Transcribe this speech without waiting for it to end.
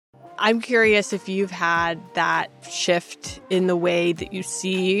I'm curious if you've had that shift in the way that you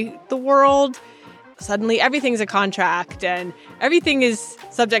see the world. Suddenly everything's a contract and everything is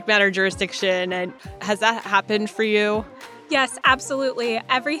subject matter jurisdiction. And has that happened for you? Yes, absolutely.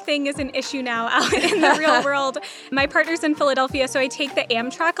 Everything is an issue now out in the real world. My partner's in Philadelphia, so I take the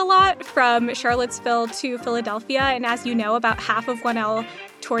Amtrak a lot from Charlottesville to Philadelphia. And as you know, about half of 1L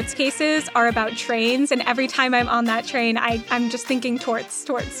torts cases are about trains. And every time I'm on that train, I'm just thinking torts.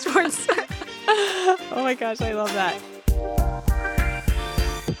 Oh my gosh, I love that.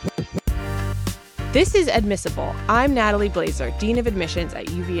 This is Admissible. I'm Natalie Blazer, Dean of Admissions at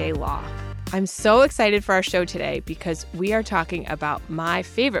UVA Law. I'm so excited for our show today because we are talking about my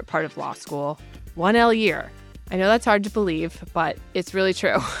favorite part of law school, 1L year. I know that's hard to believe, but it's really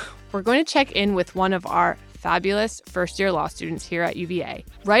true. We're going to check in with one of our fabulous first-year law students here at UVA,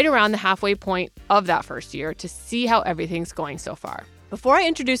 right around the halfway point of that first year to see how everything's going so far. Before I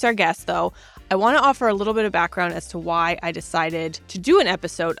introduce our guest, though, I want to offer a little bit of background as to why I decided to do an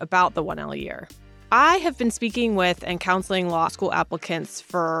episode about the 1L year. I have been speaking with and counseling law school applicants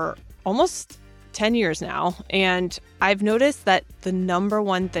for almost 10 years now, and I've noticed that the number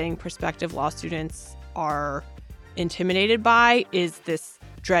one thing prospective law students are intimidated by is this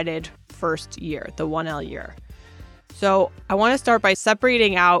dreaded first year, the 1L year. So I want to start by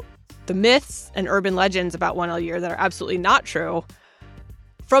separating out the myths and urban legends about 1L year that are absolutely not true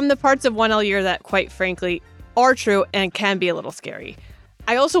from the parts of 1L year that, quite frankly, are true and can be a little scary.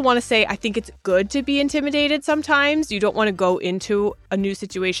 I also want to say I think it's good to be intimidated sometimes. You don't want to go into a new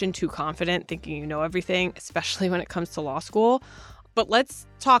situation too confident, thinking you know everything, especially when it comes to law school. But let's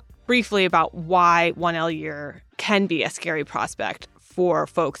talk briefly about why 1L year can be a scary prospect for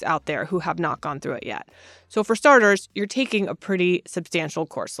folks out there who have not gone through it yet. So for starters, you're taking a pretty substantial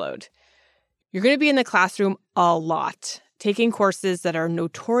course load. You're going to be in the classroom a lot, taking courses that are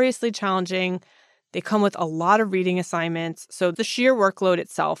notoriously challenging. They come with a lot of reading assignments, so the sheer workload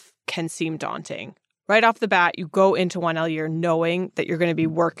itself can seem daunting. Right off the bat, you go into 1L year knowing that you're going to be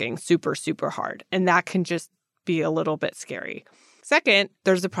working super, super hard, and that can just be a little bit scary. Second,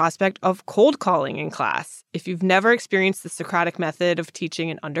 there's the prospect of cold calling in class. If you've never experienced the Socratic method of teaching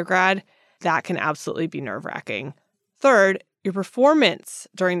in undergrad, that can absolutely be nerve-wracking. Third, your performance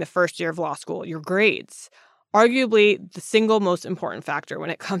during the first year of law school, your grades. Arguably the single most important factor when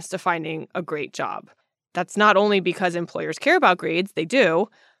it comes to finding a great job. That's not only because employers care about grades, they do,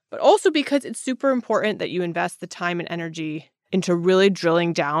 but also because it's super important that you invest the time and energy into really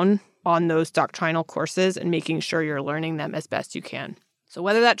drilling down on those doctrinal courses and making sure you're learning them as best you can. So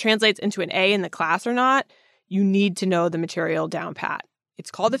whether that translates into an A in the class or not, you need to know the material down pat.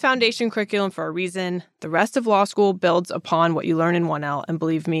 It's called the foundation curriculum for a reason. The rest of law school builds upon what you learn in 1L, and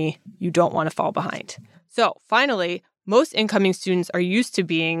believe me, you don't want to fall behind. So finally, most incoming students are used to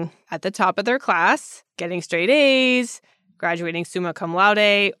being at the top of their class, getting straight A's, graduating summa cum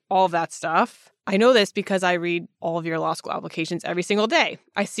laude, all of that stuff. I know this because I read all of your law school applications every single day.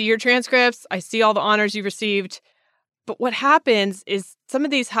 I see your transcripts. I see all the honors you've received. But what happens is some of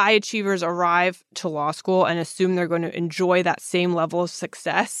these high achievers arrive to law school and assume they're going to enjoy that same level of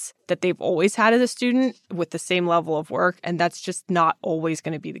success that they've always had as a student with the same level of work. And that's just not always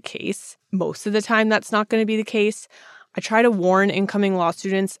going to be the case. Most of the time, that's not going to be the case. I try to warn incoming law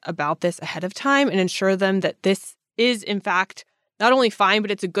students about this ahead of time and ensure them that this is, in fact, not only fine,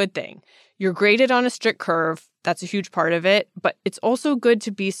 but it's a good thing. You're graded on a strict curve. That's a huge part of it. But it's also good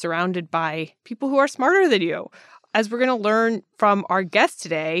to be surrounded by people who are smarter than you. As we're going to learn from our guest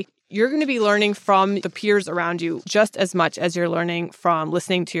today, you're going to be learning from the peers around you just as much as you're learning from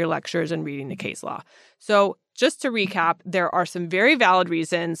listening to your lectures and reading the case law. So just to recap, there are some very valid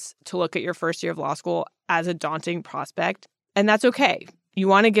reasons to look at your first year of law school as a daunting prospect, and that's okay. You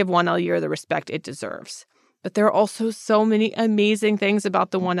want to give 1L year the respect it deserves. But there are also so many amazing things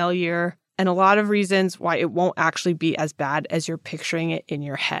about the 1L year and a lot of reasons why it won't actually be as bad as you're picturing it in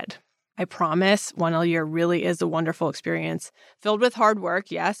your head. I promise 1L year really is a wonderful experience, filled with hard work,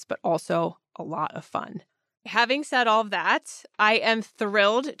 yes, but also a lot of fun. Having said all of that, I am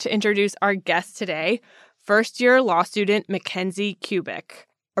thrilled to introduce our guest today, first-year law student Mackenzie Kubik.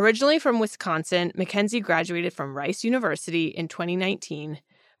 Originally from Wisconsin, Mackenzie graduated from Rice University in 2019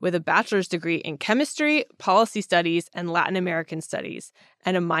 with a bachelor's degree in chemistry, policy studies, and Latin American studies,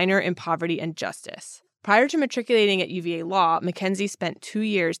 and a minor in poverty and justice. Prior to matriculating at UVA Law, Mackenzie spent 2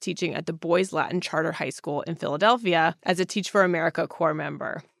 years teaching at the Boys Latin Charter High School in Philadelphia as a Teach for America Corps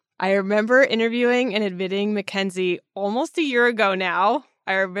member. I remember interviewing and admitting Mackenzie almost a year ago now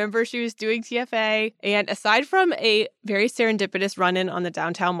I remember she was doing TFA. And aside from a very serendipitous run-in on the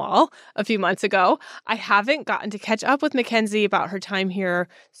downtown mall a few months ago, I haven't gotten to catch up with Mackenzie about her time here.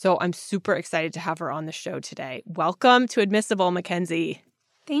 So I'm super excited to have her on the show today. Welcome to Admissible, Mackenzie.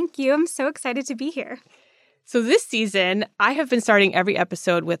 Thank you. I'm so excited to be here. So this season, I have been starting every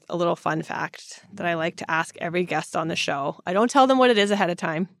episode with a little fun fact that I like to ask every guest on the show. I don't tell them what it is ahead of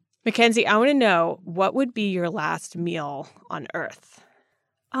time. Mackenzie, I want to know, what would be your last meal on Earth?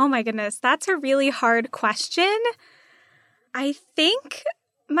 Oh my goodness, that's a really hard question. I think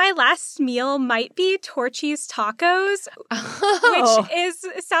my last meal might be Torchy's tacos,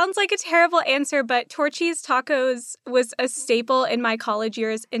 which sounds like a terrible answer, but Torchy's tacos was a staple in my college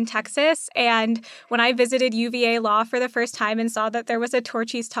years in Texas. And when I visited UVA Law for the first time and saw that there was a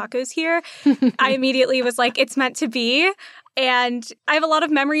Torchy's tacos here, I immediately was like, it's meant to be. And I have a lot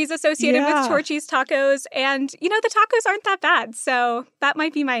of memories associated with Torchy's tacos. And, the tacos aren't that bad. So that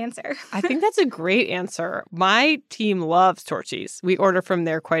might be my answer. I think that's a great answer. My team loves Torchy's. We order from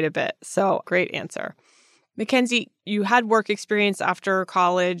there quite a bit. So great answer. Mackenzie, you had work experience after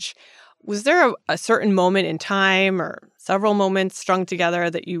college. Was there a certain moment in time or several moments strung together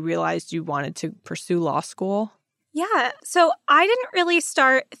that you realized you wanted to pursue law school? Yeah, so I didn't really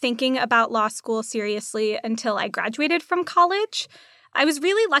start thinking about law school seriously until I graduated from college. I was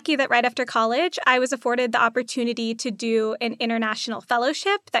really lucky that right after college, I was afforded the opportunity to do an international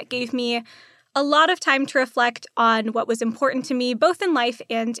fellowship that gave me a lot of time to reflect on what was important to me, both in life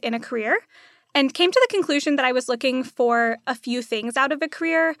and in a career, and came to the conclusion that I was looking for a few things out of a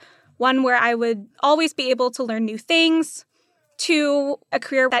career. One, where I would always be able to learn new things. 2, a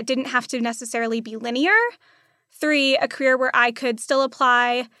career that didn't have to necessarily be linear. 3, a career where I could still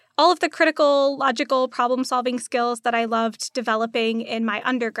apply all of the critical, logical problem-solving skills that I loved developing in my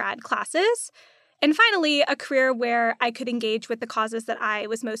undergrad classes. And finally, a career where I could engage with the causes that I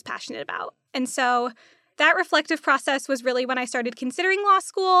was most passionate about. And so that reflective process was really when I started considering law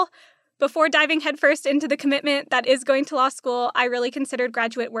school. Before diving headfirst into the commitment that is going to law school, I really considered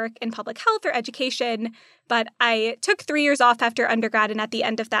graduate work in public health or education, but I took 3 years off after undergrad, and at the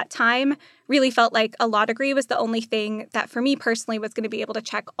end of that time, really felt like a law degree was the only thing that for me personally was going to be able to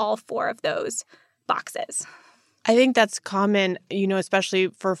check all 4 of those boxes. I think that's common, especially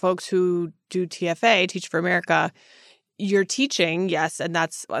for folks who do TFA, Teach for America. You're teaching, yes, and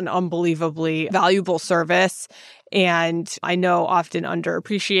that's an unbelievably valuable service. And I know often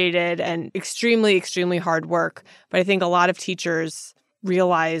underappreciated and extremely, extremely hard work. But I think a lot of teachers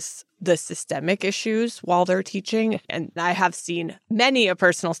realize the systemic issues while they're teaching. And I have seen many a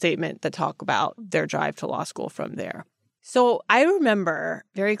personal statement that talk about their drive to law school from there. So I remember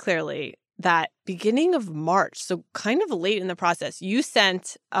very clearly that beginning of March, so kind of late in the process, you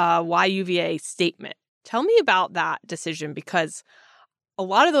sent a YUVA statement. Tell me about that decision, because a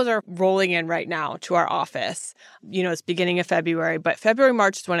lot of those are rolling in right now to our office. It's beginning of February, but February,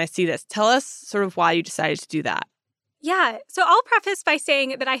 March is when I see this. Tell us sort of why you decided to do that. Yeah, so I'll preface by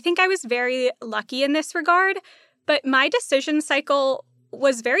saying that I think I was very lucky in this regard, but my decision cycle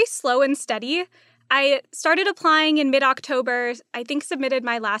was very slow and steady. I started applying in mid-October, I think submitted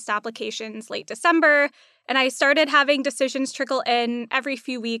my last applications late December, and I started having decisions trickle in every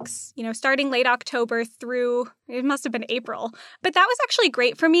few weeks, starting late October through, it must have been April. But that was actually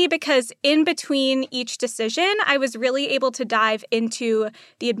great for me because in between each decision, I was really able to dive into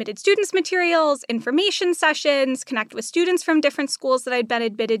the admitted students materials, information sessions, connect with students from different schools that I'd been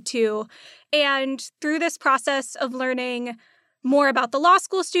admitted to. And through this process of learning more about the law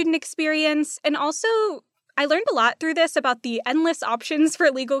school student experience, and also I learned a lot through this about the endless options for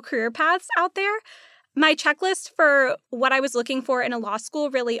legal career paths out there. My checklist for what I was looking for in a law school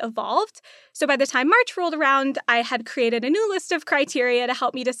really evolved. So by the time March rolled around, I had created a new list of criteria to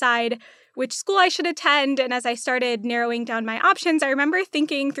help me decide which school I should attend. And as I started narrowing down my options, I remember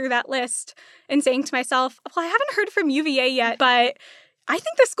thinking through that list and saying to myself, well, I haven't heard from UVA yet, but I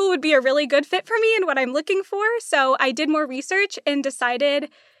think the school would be a really good fit for me and what I'm looking for. So I did more research and decided,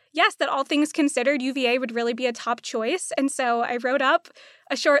 yes, that all things considered, UVA would really be a top choice. And so I wrote up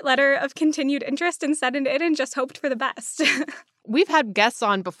a short letter of continued interest and sent it in and just hoped for the best. We've had guests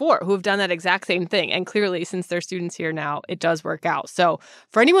on before who have done that exact same thing. And clearly, since they're students here now, it does work out. So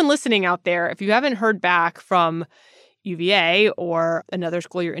for anyone listening out there, if you haven't heard back from UVA or another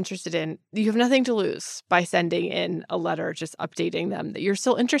school you're interested in, you have nothing to lose by sending in a letter, just updating them that you're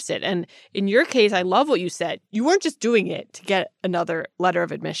still interested. And in your case, I love what you said. You weren't just doing it to get another letter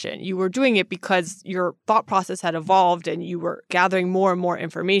of admission. You were doing it because your thought process had evolved and you were gathering more and more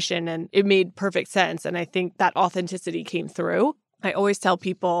information, and it made perfect sense. And I think that authenticity came through. I always tell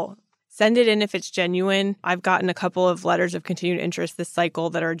people Send it in if it's genuine. I've gotten a couple of letters of continued interest this cycle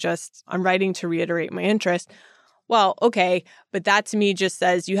that are just, I'm writing to reiterate my interest. Well, okay, but that to me just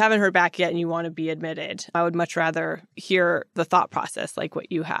says you haven't heard back yet and you want to be admitted. I would much rather hear the thought process like what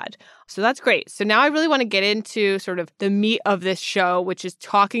you had. So that's great. So now I really want to get into sort of the meat of this show, which is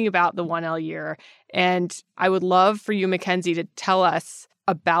talking about the 1L year. And I would love for you, Mackenzie, to tell us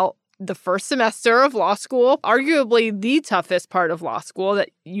about the first semester of law school, arguably the toughest part of law school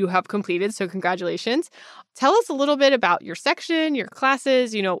that you have completed. So congratulations. Tell us a little bit about your section, your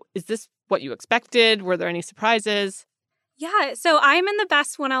classes. Is this what you expected? Were there any surprises? Yeah, so I'm in the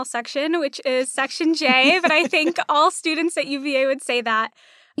best 1L section, which is Section J, but I think all students at UVA would say that.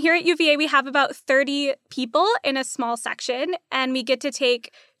 Here at UVA, we have about 30 people in a small section, and we get to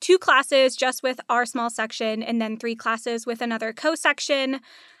take 2 classes just with our small section and then 3 classes with another co-section.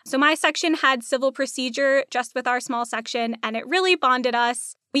 So my section had civil procedure just with our small section, and it really bonded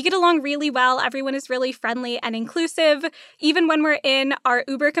us. We get along really well. Everyone is really friendly and inclusive. Even when we're in our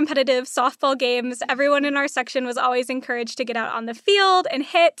uber competitive softball games, everyone in our section was always encouraged to get out on the field and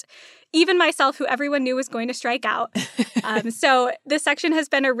hit. Even myself, who everyone knew was going to strike out. So this section has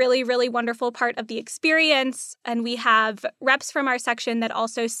been a really, really wonderful part of the experience. And we have reps from our section that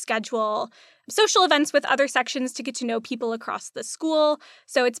also schedule social events with other sections to get to know people across the school.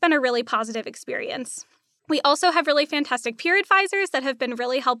 So it's been a really positive experience. We also have really fantastic peer advisors that have been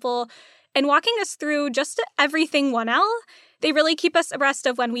really helpful in walking us through just everything 1L. They really keep us abreast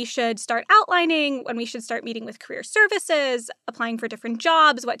of when we should start outlining, when we should start meeting with career services, applying for different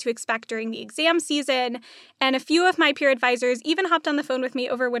jobs, what to expect during the exam season. And a few of my peer advisors even hopped on the phone with me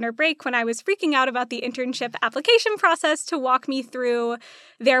over winter break when I was freaking out about the internship application process to walk me through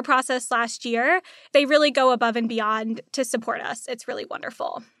their process last year. They really go above and beyond to support us. It's really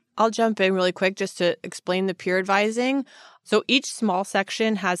wonderful. I'll jump in really quick just to explain the peer advising. So each small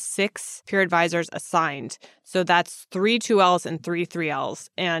section has 6 peer advisors assigned. So that's 3 2Ls and 3 3Ls.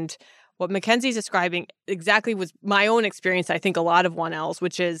 And what Mackenzie's describing exactly was my own experience, I think a lot of 1Ls,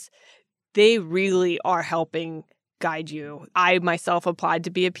 which is they really are helping guide you. I myself applied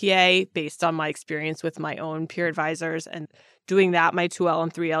to be a PA based on my experience with my own peer advisors. And doing that, my 2L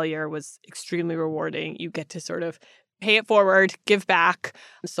and 3L year was extremely rewarding. You get to sort of pay it forward, give back.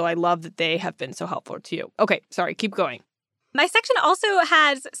 So I love that they have been so helpful to you. Okay, sorry, keep going. My section also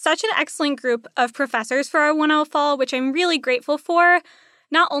has such an excellent group of professors for our 1L fall, which I'm really grateful for.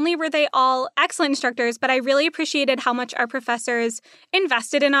 Not only were they all excellent instructors, but I really appreciated how much our professors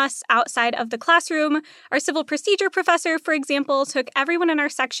invested in us outside of the classroom. Our civil procedure professor, for example, took everyone in our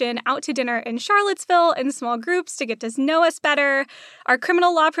section out to dinner in Charlottesville in small groups to get to know us better. Our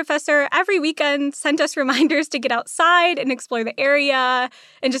criminal law professor every weekend sent us reminders to get outside and explore the area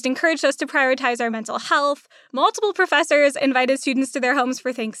and just encouraged us to prioritize our mental health. Multiple professors invited students to their homes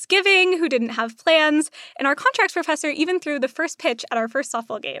for Thanksgiving who didn't have plans. And our contracts professor even threw the first pitch at our first softball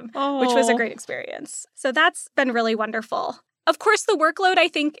game, which was a great experience. So that's been really wonderful. Of course, the workload, I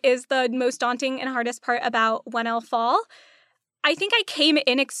think, is the most daunting and hardest part about 1L fall. I think I came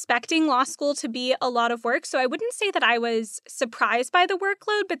in expecting law school to be a lot of work, so I wouldn't say that I was surprised by the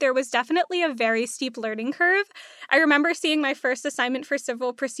workload, but there was definitely a very steep learning curve. I remember seeing my first assignment for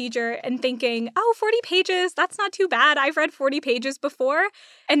civil procedure and thinking, 40 pages, that's not too bad. I've read 40 pages before,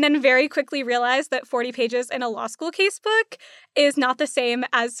 and then very quickly realized that 40 pages in a law school casebook is not the same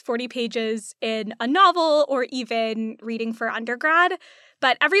as 40 pages in a novel or even reading for undergrad.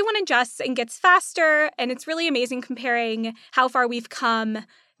 But everyone adjusts and gets faster, and it's really amazing comparing how far we've come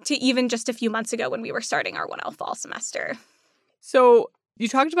to even just a few months ago when we were starting our 1L fall semester. So you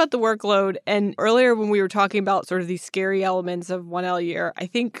talked about the workload, and earlier when we were talking about sort of these scary elements of 1L year, I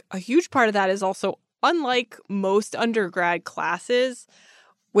think a huge part of that is also, unlike most undergrad classes,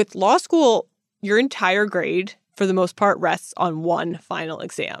 with law school, your entire grade for the most part, rests on one final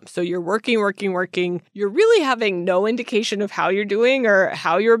exam. So you're working. You're really having no indication of how you're doing or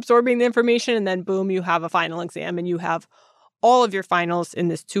how you're absorbing the information. And then boom, you have a final exam and you have all of your finals in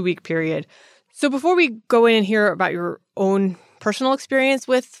this 2-week period. So before we go in and hear about your own personal experience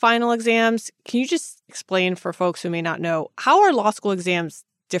with final exams, can you just explain for folks who may not know, how are law school exams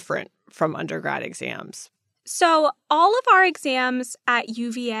different from undergrad exams? So all of our exams at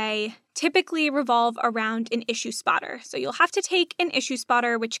UVA typically revolve around an issue spotter. So you'll have to take an issue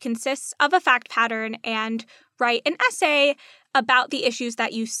spotter, which consists of a fact pattern, and write an essay about the issues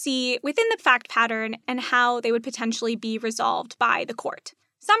that you see within the fact pattern and how they would potentially be resolved by the court.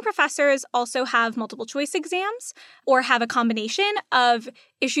 Some professors also have multiple choice exams or have a combination of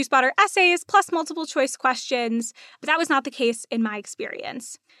issue spotter essays plus multiple choice questions, but that was not the case in my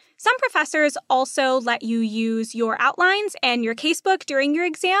experience. Some professors also let you use your outlines and your casebook during your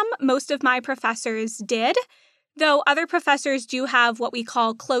exam. Most of my professors did, though other professors do have what we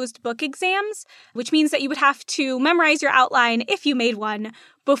call closed book exams, which means that you would have to memorize your outline if you made one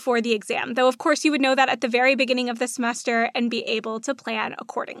before the exam. Though, of course, you would know that at the very beginning of the semester and be able to plan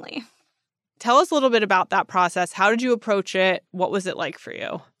accordingly. Tell us a little bit about that process. How did you approach it? What was it like for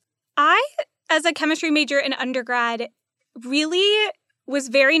you? I, as a chemistry major in undergrad, really was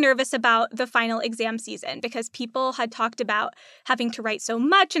very nervous about the final exam season because people had talked about having to write so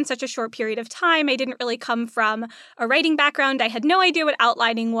much in such a short period of time. I didn't really come from a writing background. I had no idea what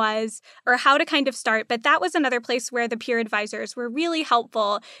outlining was or how to kind of start, but that was another place where the peer advisors were really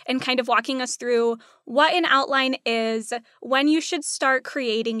helpful in kind of walking us through what an outline is, when you should start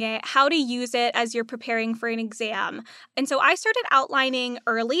creating it, how to use it as you're preparing for an exam. And so I started outlining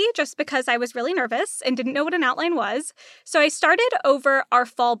early just because I was really nervous and didn't know what an outline was. So I started over our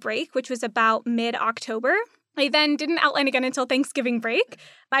fall break, which was about mid-October. I then didn't outline again until Thanksgiving break.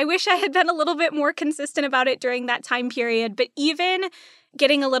 I wish I had been a little bit more consistent about it during that time period, but even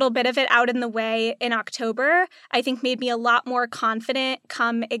getting a little bit of it out in the way in October, I think made me a lot more confident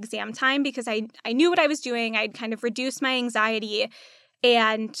come exam time because I knew what I was doing. I'd kind of reduced my anxiety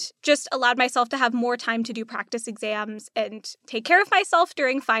and just allowed myself to have more time to do practice exams and take care of myself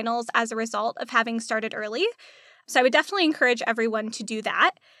during finals as a result of having started early. So I would definitely encourage everyone to do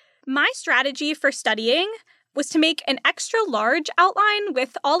that. My strategy for studying was to make an extra large outline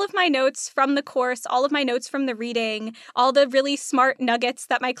with all of my notes from the course, all of my notes from the reading, all the really smart nuggets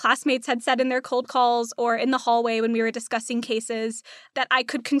that my classmates had said in their cold calls or in the hallway when we were discussing cases that I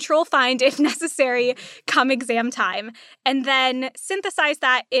could control find if necessary come exam time. And then synthesize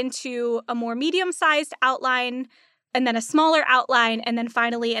that into a more medium-sized outline, and then a smaller outline, and then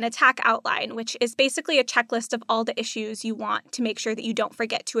finally an attack outline, which is basically a checklist of all the issues you want to make sure that you don't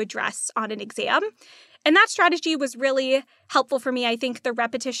forget to address on an exam. And that strategy was really helpful for me. I think the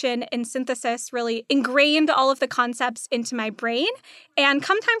repetition and synthesis really ingrained all of the concepts into my brain. And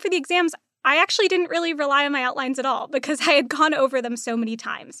come time for the exams, I actually didn't really rely on my outlines at all because I had gone over them so many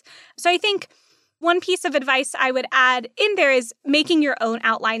times. So I think one piece of advice I would add in there is making your own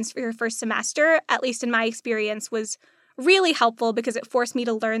outlines for your first semester, at least in my experience, was really helpful because it forced me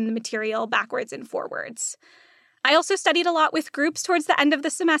to learn the material backwards and forwards. I also studied a lot with groups towards the end of the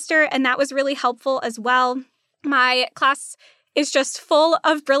semester, and that was really helpful as well. My class is just full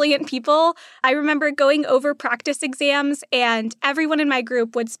of brilliant people. I remember going over practice exams, and everyone in my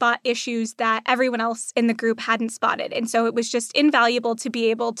group would spot issues that everyone else in the group hadn't spotted. And so it was just invaluable to be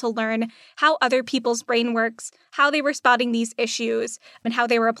able to learn how other people's brain works, how they were spotting these issues, and how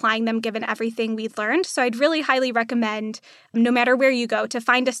they were applying them given everything we'd learned. So I'd really highly recommend, no matter where you go, to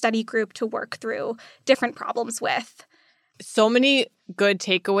find a study group to work through different problems with. So many good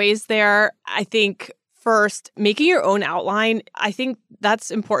takeaways there. I think first, making your own outline, I think that's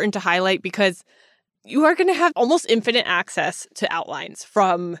important to highlight because you are going to have almost infinite access to outlines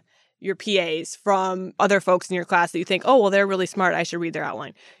from your PAs, from other folks in your class that you think, oh, well, they're really smart. I should read their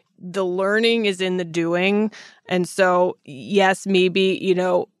outline. The learning is in the doing. And so, yes, maybe,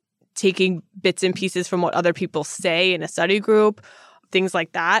 taking bits and pieces from what other people say in a study group, things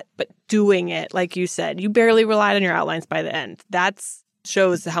like that, but doing it, like you said, you barely relied on your outlines by the end. That's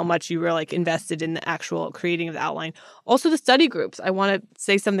shows how much you were invested in the actual creating of the outline. Also, the study groups. I want to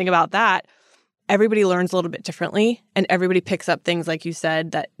say something about that. Everybody learns a little bit differently, and everybody picks up things, like you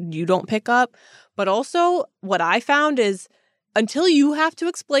said, that you don't pick up. But also, what I found is until you have to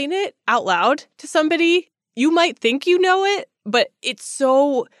explain it out loud to somebody, you might think you know it, but it's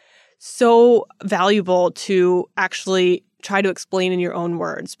so valuable to actually try to explain in your own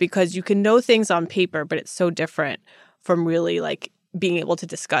words because you can know things on paper, but it's so different from really being able to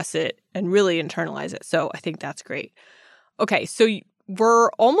discuss it and really internalize it. So I think that's great. Okay, so we're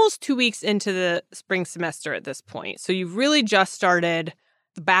almost 2 weeks into the spring semester at this point. So you've really just started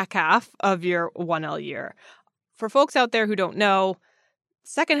the back half of your 1L year. For folks out there who don't know,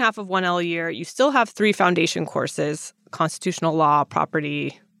 second half of 1L year, you still have 3 foundation courses, constitutional law,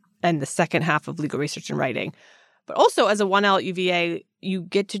 property, and the second half of legal research and writing. But also as a 1L at UVA, you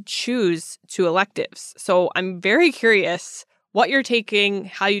get to choose 2 electives. So I'm very curious what you're taking,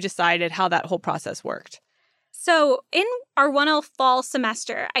 how you decided, how that whole process worked. So in our 1L fall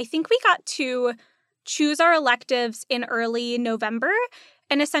semester, I think we got to choose our electives in early November.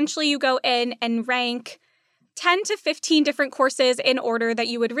 And essentially you go in and rank 10 to 15 different courses in order that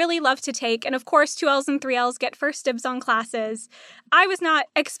you would really love to take. And of course, 2Ls and 3Ls get first dibs on classes. I was not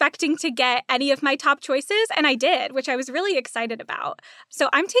expecting to get any of my top choices, and I did, which I was really excited about. So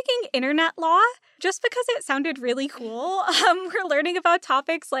I'm taking internet law. Just because it sounded really cool. We're learning about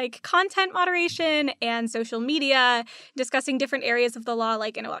topics like content moderation and social media, discussing different areas of the law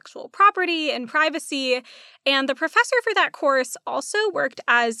like intellectual property and privacy. And the professor for that course also worked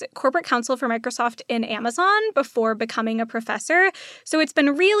as corporate counsel for Microsoft and Amazon before becoming a professor. So it's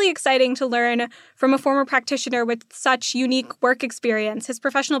been really exciting to learn from a former practitioner with such unique work experience. His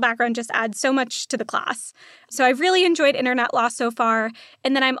professional background just adds so much to the class. So I've really enjoyed internet law so far.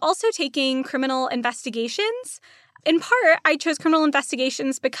 And then I'm also taking criminal investigations. In part, I chose criminal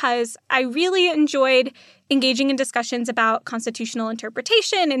investigations because I really enjoyed engaging in discussions about constitutional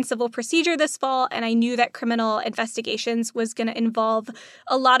interpretation and civil procedure this fall, and I knew that criminal investigations was going to involve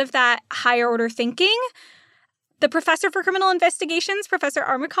a lot of that higher order thinking. The professor for criminal investigations, Professor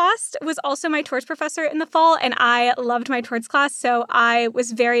Armacost, was also my torts professor in the fall, and I loved my torts class, so I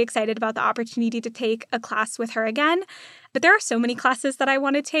was very excited about the opportunity to take a class with her again. But there are so many classes that I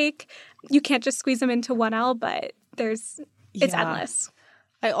want to take. You can't just squeeze them into 1L, but it's endless.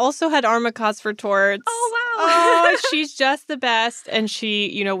 I also had Armacost for torts. Oh, wow. Oh, she's just the best. And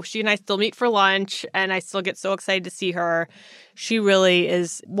she and I still meet for lunch, and I still get so excited to see her. She really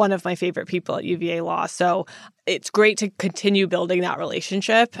is one of my favorite people at UVA Law. So it's great to continue building that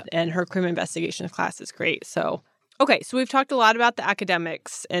relationship, and her criminal investigations class is great. So, okay, so we've talked a lot about the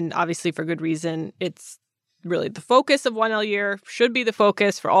academics, and obviously for good reason. It's really the focus of 1L year, should be the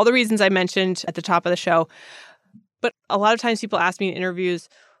focus for all the reasons I mentioned at the top of the show. But a lot of times people ask me in interviews,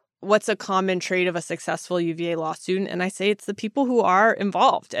 what's a common trait of a successful UVA law student? And I say it's the people who are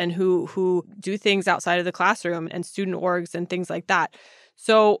involved and who do things outside of the classroom and student orgs and things like that.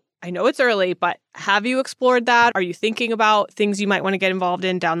 So I know it's early, but have you explored that? Are you thinking about things you might want to get involved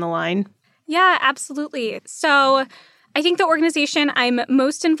in down the line? Yeah, absolutely. So I think the organization I'm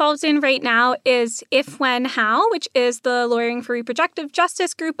most involved in right now is If, When, How, which is the Lawyering for Reproductive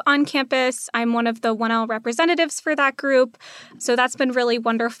Justice group on campus. I'm one of the 1L representatives for that group. So that's been really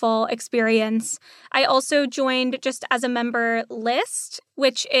wonderful experience. I also joined just as a member LIST,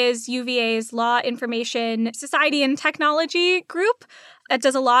 which is UVA's Law, Information, Society, and Technology group. That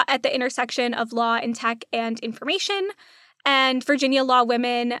does a lot at the intersection of law and tech and information. And Virginia Law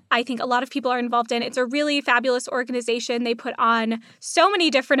Women, I think a lot of people are involved in. It's a really fabulous organization. They put on so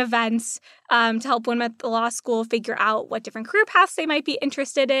many different events to help women at the law school figure out what different career paths they might be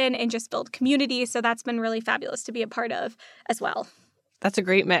interested in and just build community. So that's been really fabulous to be a part of as well. That's a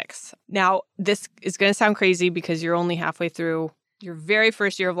great mix. Now, this is going to sound crazy because you're only halfway through your very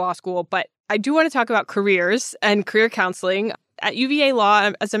first year of law school, but I do want to talk about careers and career counseling. At UVA Law,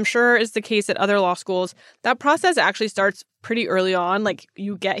 as I'm sure is the case at other law schools, that process actually starts pretty early on. Like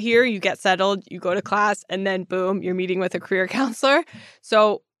you get here, you get settled, you go to class, and then boom, you're meeting with a career counselor.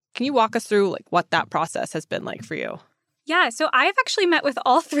 So can you walk us through like what that process has been like for you? Yeah, so I've actually met with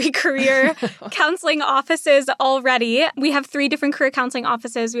all 3 career counseling offices already. We have 3 different career counseling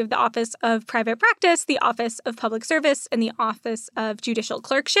offices. We have the Office of Private Practice, the Office of Public Service, and the Office of Judicial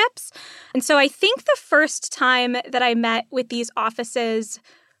Clerkships. And so I think the first time that I met with these offices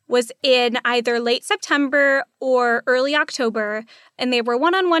was in either late September or early October, and they were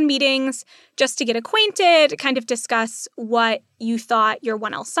one-on-one meetings just to get acquainted, kind of discuss what you thought your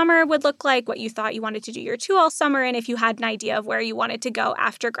 1L summer would look like, what you thought you wanted to do your 2L summer, and if you had an idea of where you wanted to go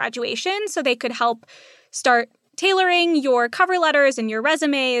after graduation, so they could help start tailoring your cover letters and your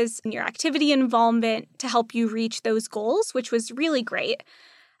resumes and your activity involvement to help you reach those goals, which was really great.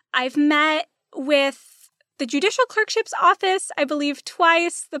 I've met with the Judicial Clerkships Office, I believe,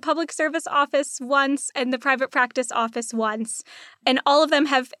 twice, the Public Service Office once, and the Private Practice Office once. And all of them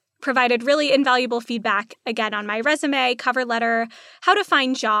have provided really invaluable feedback, again, on my resume, cover letter, how to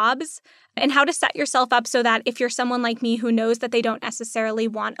find jobs, and how to set yourself up so that if you're someone like me who knows that they don't necessarily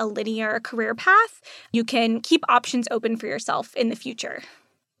want a linear career path, you can keep options open for yourself in the future.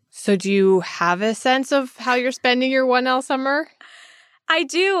 So do you have a sense of how you're spending your 1L summer? I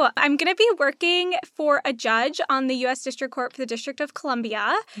do. I'm going to be working for a judge on the U.S. District Court for the District of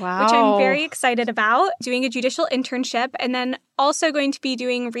Columbia, Wow. which I'm very excited about, doing a judicial internship, and then also going to be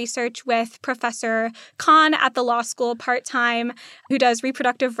doing research with Professor Khan at the law school part-time, who does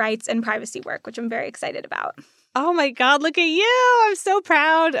reproductive rights and privacy work, which I'm very excited about. Oh my God, look at you. I'm so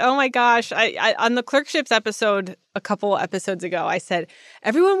proud. Oh my gosh. I on the clerkships episode, a couple episodes ago, I said,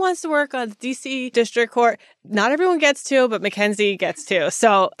 everyone wants to work on the DC District Court. Not everyone gets to, but Mackenzie gets to.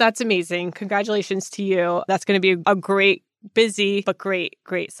 So that's amazing. Congratulations to you. That's going to be a great, busy, but great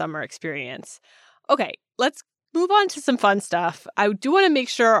summer experience. Okay, let's move on to some fun stuff. I do want to make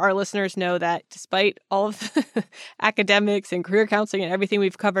sure our listeners know that despite all of the academics and career counseling and everything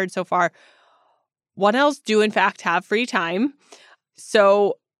we've covered so far, 1Ls do, in fact, have free time.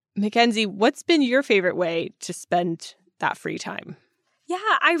 So Mackenzie, what's been your favorite way to spend that free time?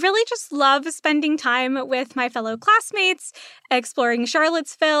 Yeah, I really just love spending time with my fellow classmates, exploring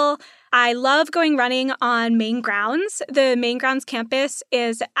Charlottesville. I love going running on Main Grounds. The Main Grounds campus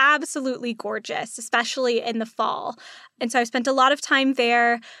is absolutely gorgeous, especially in the fall. And so I spent a lot of time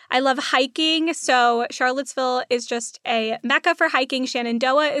there. I love hiking. So Charlottesville is just a mecca for hiking.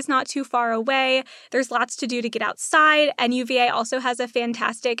 Shenandoah is not too far away. There's lots to do to get outside. And UVA also has a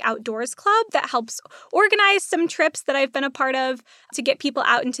fantastic outdoors club that helps organize some trips that I've been a part of to get people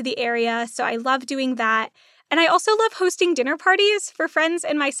out into the area. So I love doing that. And I also love hosting dinner parties for friends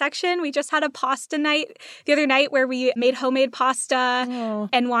in my section. We just had a pasta night the other night where we made homemade pasta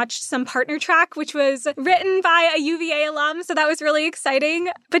and watched some Partner Track, which was written by a UVA alum. So that was really exciting.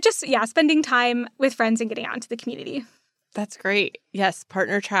 But just, spending time with friends and getting out into the community. That's great. Yes,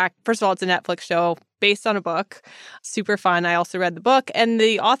 Partner Track. First of all, it's a Netflix show based on a book. Super fun. I also read the book. And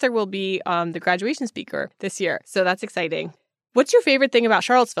the author will be the graduation speaker this year. So that's exciting. What's your favorite thing about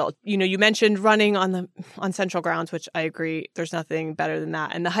Charlottesville? You mentioned running on Central Grounds, which I agree. There's nothing better than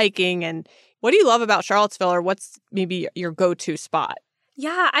that. And the hiking. And what do you love about Charlottesville, or what's maybe your go-to spot?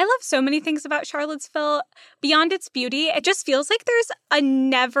 Yeah, I love so many things about Charlottesville. Beyond its beauty, it just feels like there's a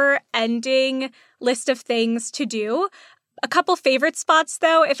never-ending list of things to do. A couple favorite spots,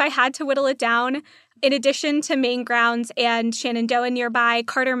 though, if I had to whittle it down, in addition to Main Grounds and Shenandoah nearby,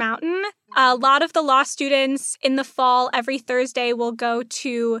 Carter Mountain. A lot of the law students in the fall every Thursday will go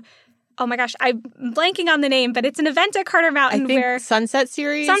to, oh my gosh, I'm blanking on the name, but it's an event at Carter Mountain where Sunset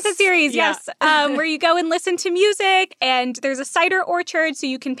Series, yes, where you go and listen to music, and there's a cider orchard so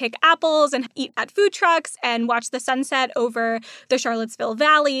you can pick apples and eat at food trucks and watch the sunset over the Charlottesville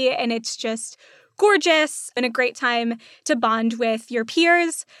Valley, and it's just gorgeous and a great time to bond with your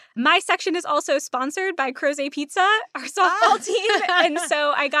peers. My section is also sponsored by Crozet Pizza, our softball team. And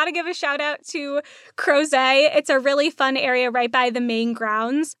so I got to give a shout out to Crozet. It's a really fun area right by the Main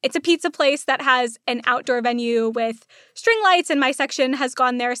Grounds. It's a pizza place that has an outdoor venue with string lights, and my section has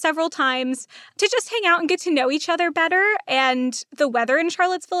gone there several times to just hang out and get to know each other better. And the weather in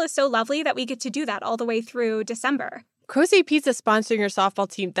Charlottesville is so lovely that we get to do that all the way through December. Crozet Pizza sponsoring your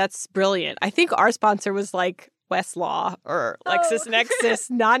softball team, that's brilliant. I think our sponsor was like Westlaw or LexisNexis,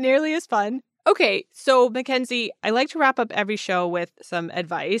 not nearly as fun. Okay, so Mackenzie, I like to wrap up every show with some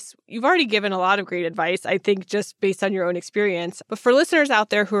advice. You've already given a lot of great advice, I think, just based on your own experience. But for listeners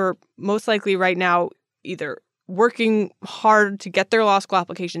out there who are most likely right now either working hard to get their law school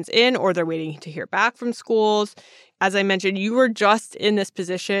applications in, or they're waiting to hear back from schools, as I mentioned, you were just in this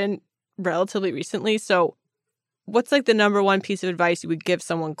position relatively recently. So what's like the number one piece of advice you would give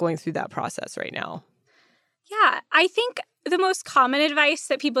someone going through that process right now? Yeah, I think the most common advice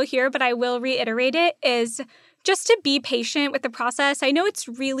that people hear, but I will reiterate it, is just to be patient with the process. I know it's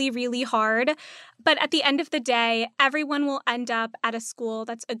really, really hard, but at the end of the day, everyone will end up at a school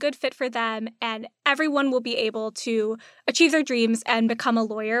that's a good fit for them, and everyone will be able to achieve their dreams and become a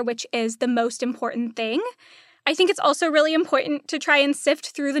lawyer, which is the most important thing. I think it's also really important to try and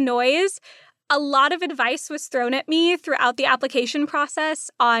sift through the noise. A lot of advice was thrown at me throughout the application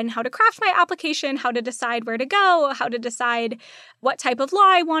process on how to craft my application, how to decide where to go, how to decide what type of law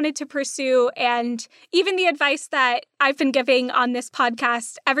I wanted to pursue, and even the advice that I've been giving on this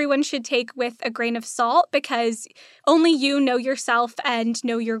podcast, everyone should take with a grain of salt, because only you know yourself and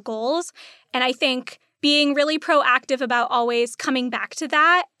know your goals. And I think being really proactive about always coming back to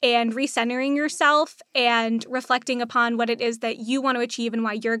that and recentering yourself and reflecting upon what it is that you want to achieve and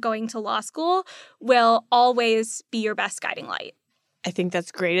why you're going to law school will always be your best guiding light. I think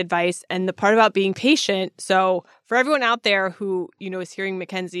that's great advice. And the part about being patient. So for everyone out there who, is hearing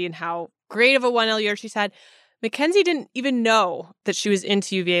Mackenzie and how great of a 1L year she's had, Mackenzie didn't even know that she was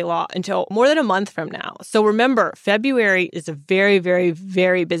into UVA Law until more than a month from now. So remember, February is a very, very,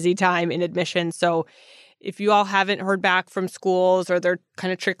 very busy time in admissions. So if you all haven't heard back from schools or they're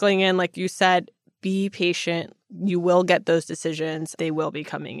kind of trickling in, like you said, be patient. You will get those decisions. They will be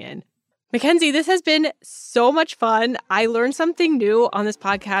coming in. Mackenzie, this has been so much fun. I learn something new on this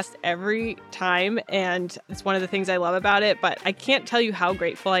podcast every time, and it's one of the things I love about it, but I can't tell you how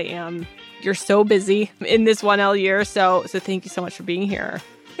grateful I am. You're so busy in this 1L year, so thank you so much for being here.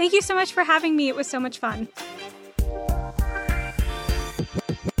 Thank you so much for having me. It was so much fun.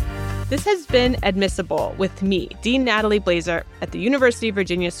 This has been Admissible with me, Dean Natalie Blazer, at the University of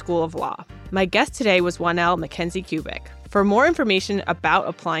Virginia School of Law. My guest today was 1L Mackenzie Kubik. For more information about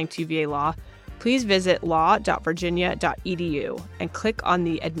applying to UVA Law, please visit law.virginia.edu and click on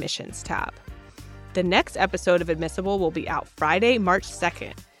the Admissions tab. The next episode of Admissible will be out Friday, March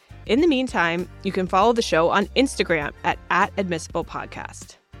 2nd. In the meantime, you can follow the show on Instagram at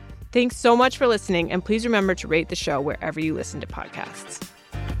 @AdmissiblePodcast. Thanks so much for listening, and please remember to rate the show wherever you listen to podcasts.